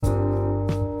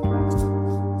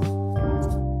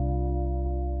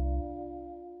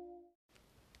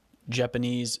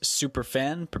Japanese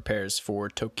superfan prepares for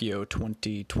Tokyo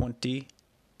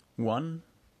 2021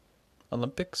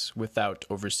 Olympics without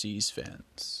overseas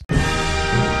fans.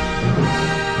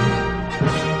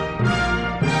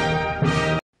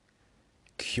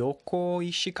 Kyoko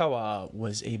Ishikawa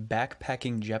was a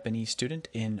backpacking Japanese student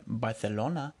in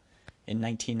Barcelona in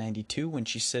 1992 when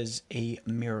she says a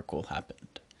miracle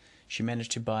happened. She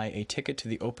managed to buy a ticket to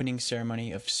the opening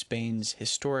ceremony of Spain's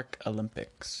historic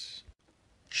Olympics.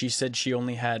 She said she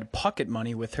only had pocket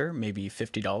money with her, maybe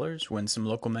 $50, when some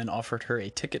local men offered her a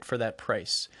ticket for that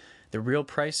price. The real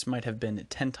price might have been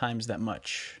 10 times that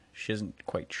much. She isn't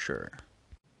quite sure.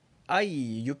 "Aye,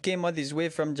 you came all this way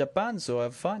from Japan, so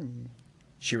have fun,"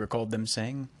 she recalled them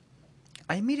saying.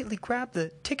 "I immediately grabbed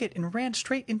the ticket and ran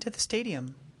straight into the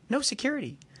stadium. No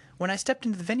security. When I stepped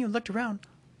into the venue and looked around,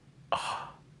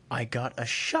 I got a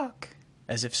shock,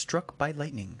 as if struck by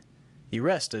lightning. The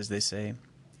rest, as they say,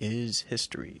 is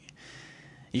history."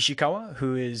 Ishikawa,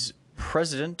 who is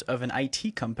president of an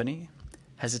IT company,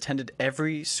 has attended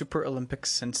every Super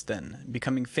Olympics since then,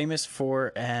 becoming famous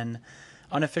for an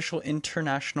unofficial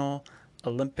international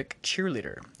Olympic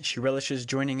cheerleader. She relishes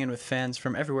joining in with fans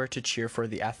from everywhere to cheer for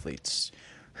the athletes.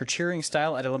 Her cheering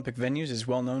style at Olympic venues is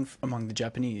well known among the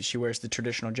Japanese. She wears the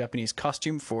traditional Japanese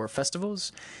costume for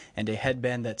festivals and a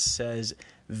headband that says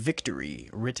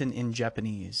 "Victory" written in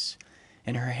Japanese.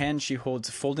 In her hand, she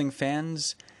holds folding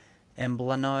fans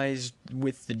emblemized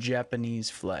with the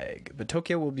Japanese flag. But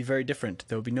Tokyo will be very different.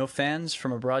 There will be no fans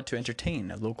from abroad to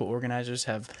entertain. Local organizers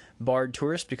have barred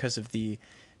tourists because of the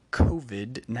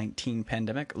COVID-19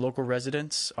 pandemic. Local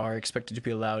residents are expected to be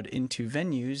allowed into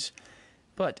venues,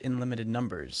 but in limited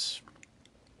numbers.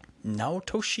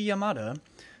 Naotoshi Yamada,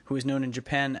 who is known in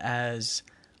Japan as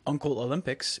Uncle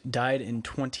Olympics, died in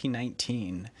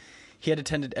 2019. He had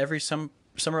attended every Summer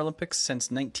Olympics since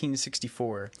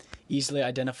 1964, easily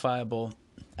identifiable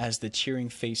as the cheering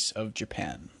face of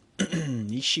Japan.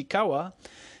 Ishikawa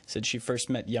said she first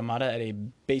met Yamada at a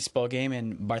baseball game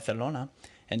in Barcelona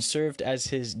and served as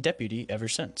his deputy ever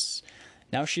since.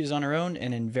 Now she is on her own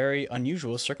and in very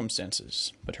unusual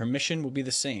circumstances, but her mission will be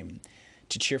the same: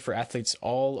 to cheer for athletes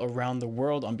all around the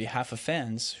world on behalf of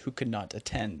fans who could not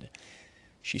attend.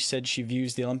 She said she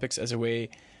views the Olympics as a way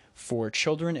for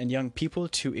children and young people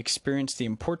to experience the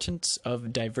importance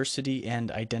of diversity and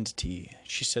identity.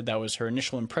 She said that was her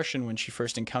initial impression when she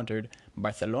first encountered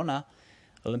Barcelona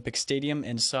Olympic Stadium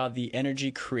and saw the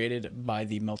energy created by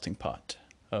the melting pot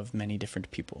of many different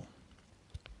people.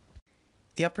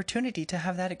 "The opportunity to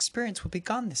have that experience will be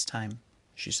gone this time,"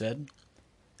 she said.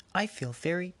 "I feel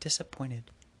very disappointed."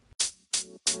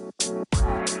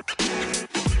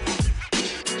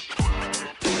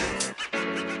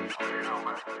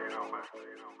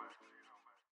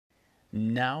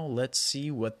 Now let's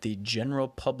see what the general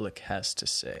public has to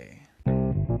say.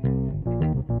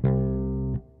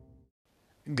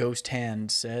 Ghost Hand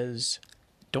says,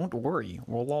 "Don't worry,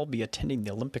 we'll all be attending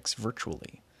the Olympics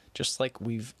virtually, just like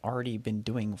we've already been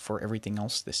doing for everything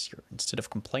else this year. Instead of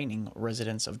complaining,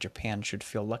 residents of Japan should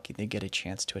feel lucky they get a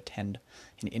chance to attend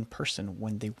in person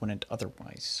when they wouldn't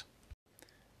otherwise."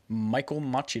 Michael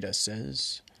Machida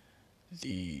says,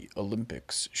 "The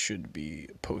Olympics should be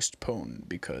postponed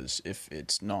because if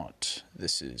it's not,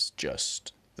 this is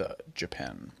just the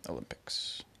Japan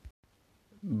Olympics."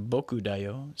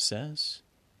 Bokudayo says,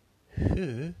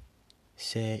 "Who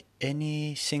say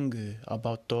anything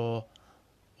about the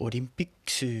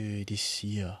Olympics this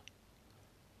year?"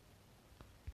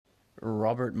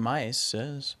 Robert Mice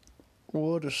says,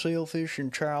 "What a selfish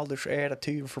and childish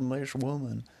attitude from this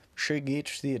woman. She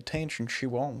gets the attention she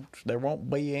wants. There won't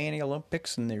be any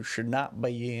Olympics, and there should not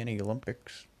be any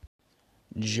Olympics."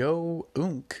 Joe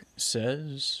Unk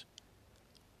says,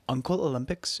 "Uncle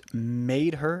Olympics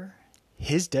made her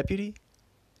his deputy?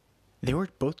 They were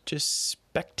both just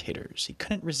spectators. He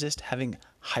couldn't resist having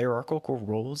hierarchical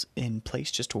roles in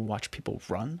place just to watch people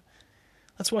run.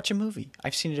 Let's watch a movie.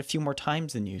 I've seen it a few more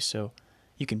times than you, so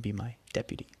you can be my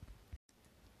deputy."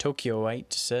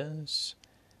 Tokyoite says,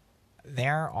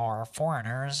 "There are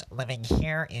foreigners living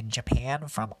here in Japan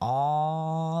from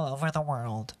all over the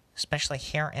world, especially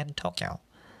here in Tokyo.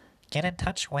 Get in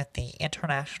touch with the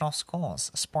international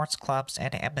schools, sports clubs,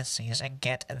 and embassies and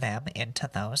get them into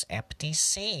those empty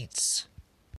seats."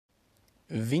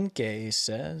 Vinke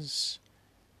says,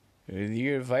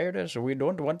 "The virus, we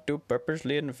don't want to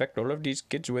purposely infect all of these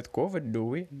kids with COVID, do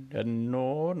we? And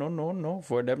no,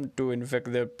 for them to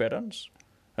infect their parents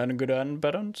and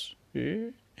grandparents.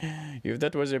 If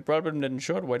that was a problem, then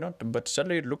sure, why not? But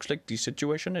sadly, it looks like the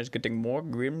situation is getting more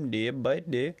grim day by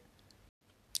day."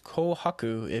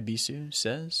 Kohaku Ebisu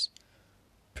says,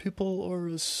 People are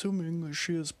assuming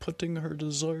she is putting her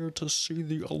desire to see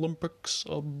the Olympics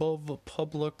above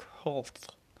public health,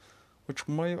 which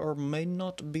may or may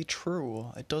not be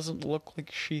true. It doesn't look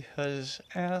like she has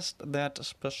asked that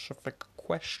specific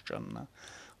question.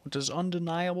 What is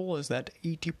undeniable is that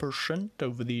 80%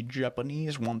 of the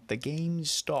Japanese want the games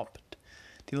stopped.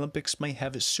 The Olympics may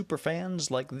have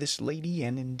superfans like this lady,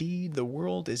 and indeed the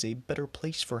world is a better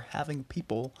place for having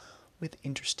people with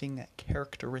interesting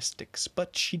characteristics,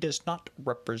 but she does not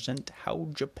represent how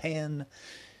Japan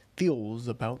feels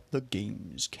about the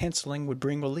games. Canceling would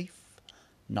bring relief,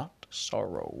 not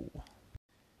sorrow.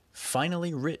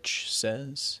 Finally, Rich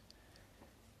says,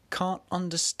 can't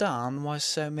understand why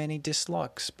so many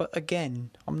dislikes, but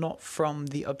again, I'm not from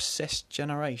the obsessed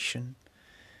generation.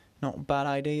 Not a bad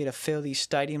idea to fill these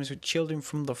stadiums with children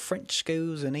from the French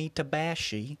schools in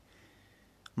Itabashi,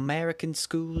 American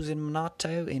schools in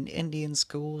Minato, and Indian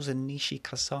schools in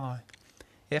Nishikasai.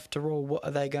 After all, what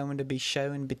are they going to be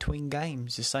showing between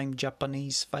games? The same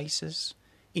Japanese faces?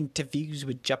 Interviews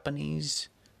with Japanese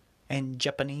in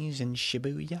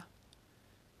Shibuya?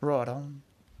 Right on.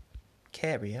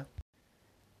 Carrier.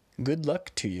 Good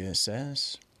luck to you, it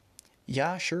says.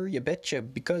 Yeah, sure, you betcha,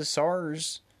 because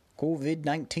SARS,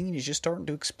 COVID-19 is just starting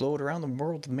to explode around the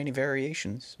world with many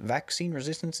variations. Vaccine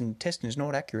resistance and testing is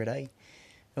not accurate, eh?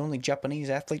 Only Japanese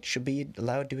athletes should be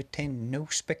allowed to attend, no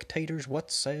spectators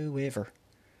whatsoever.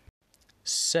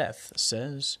 Seth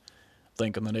says,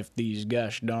 thinking that if these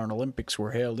gosh darn Olympics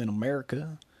were held in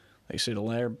America, they said the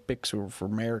Olympics were for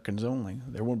Americans only,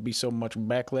 there wouldn't be so much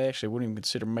backlash, they wouldn't even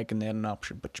consider making that an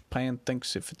option. But Japan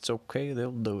thinks if it's okay,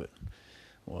 they'll do it.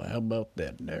 Well, how about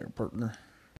that there, partner?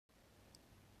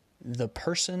 The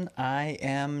person I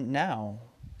am now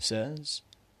says,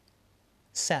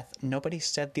 Seth, nobody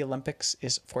said the Olympics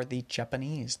is for the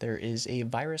Japanese. There is a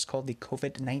virus called the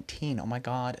COVID-19. Oh my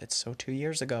god, it's so 2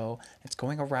 years ago. It's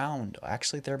going around.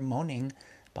 Actually, they're moaning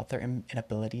about their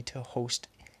inability to host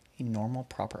a normal,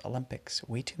 proper Olympics.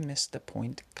 Way to miss the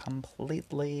point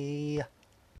completely.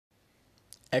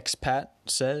 Expat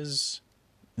says,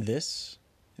 this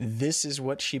is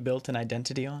what she built an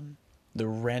identity on. The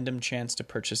random chance to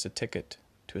purchase a ticket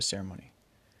to a ceremony.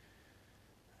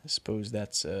 I suppose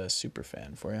that's a super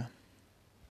fan for you.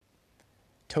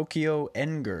 Tokyo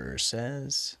Enger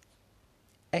says,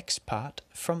 expat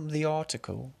from the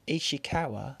article,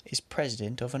 Ishikawa is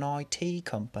president of an IT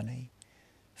company.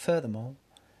 Furthermore,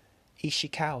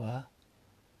 Ishikawa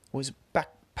was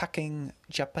backpacking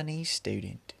Japanese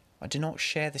student. I do not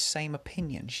share the same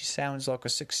opinion. She sounds like a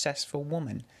successful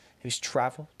woman who's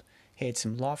travelled, had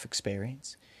some life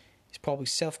experience, is probably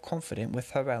self-confident with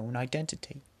her own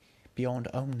identity. Beyond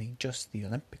only just the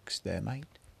Olympics there, mate.